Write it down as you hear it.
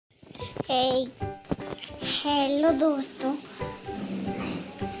हे hello दोस्तों,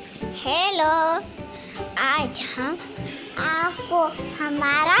 hello. आज हम आपको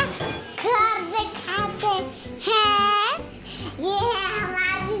हमारा घर दिखाते हैं। ये है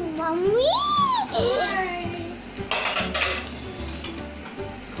हमारी मम्मी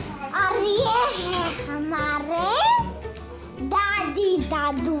और ये है हमारे दादी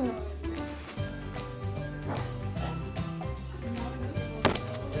दादू।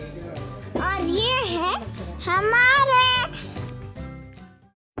 और ये है हमारे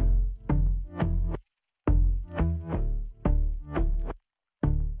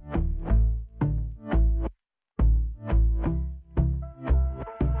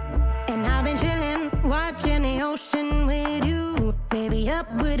And I've been chillin', watching the ocean with you, baby,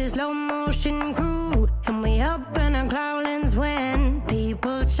 up with a slow motion crew. And we up in our clouds when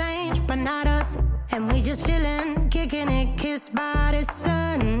people change, but not us. And we just chillin', kicking it, kissed by the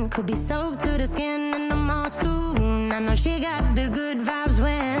sun. Could be soaked to the skin in the mall soon. I know she got the good vibes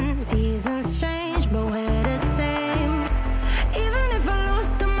when seasons change, but we're the same. Even if I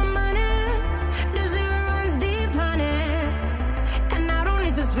lost all my money, the zero runs deep, honey. And I don't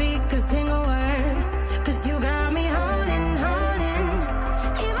need to speak a single word, 'cause you got me holding.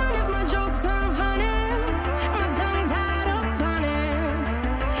 Even if my jokes aren't funny, my tongue tied up on it.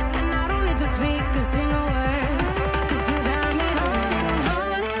 And I don't need to speak a single word, 'cause you got me holding.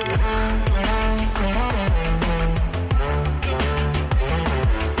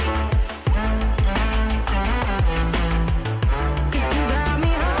 'Cause you got me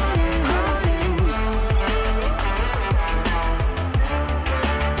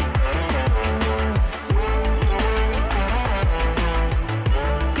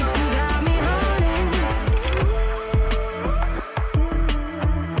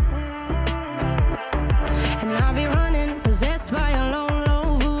And I'll be running, possessed by a low, low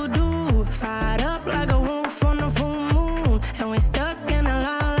voodoo. Fired up like a wolf on a full moon. And we're stuck in a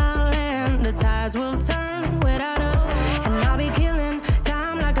la la land. The tides will turn without us. And I'll be killing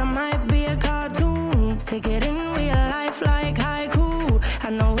time like I might be a cartoon. Take it in real life like haiku. I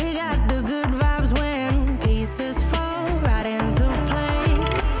know we got the good vibes when pieces fall right into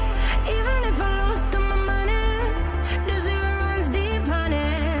place. Even if I lost all my money, the zero runs deep,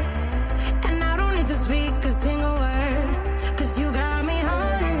 honey. And I don't need to speak a single word, 'cause you got me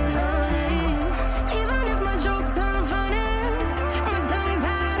holding. Even if my jokes aren't funny, my tongue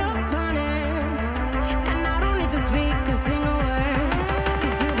tied up on it. And I don't need to speak a single word,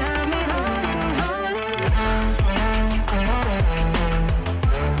 'cause you got me holding.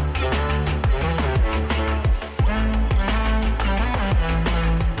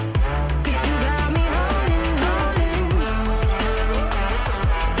 'Cause you got me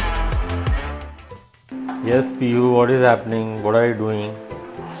Yes, PU, what is happening? What are you doing?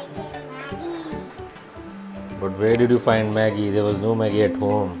 But where did you find Maggie? There was no Maggie at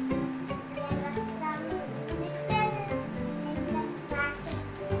home.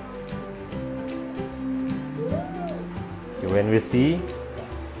 When we see,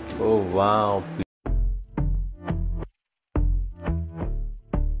 oh wow.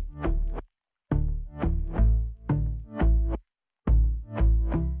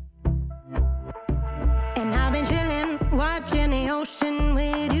 And I've been chillin', watching the ocean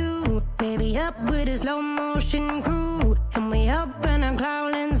with you, baby, up with a slow motion crew. And we up in our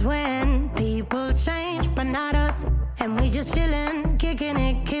clouds when people change, but not us. And we just chillin', kicking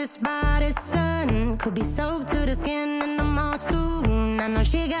it, kissed by the sun. Could be soaked to the skin in the mall soon. I know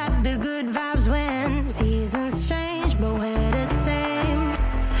she got the good vibes when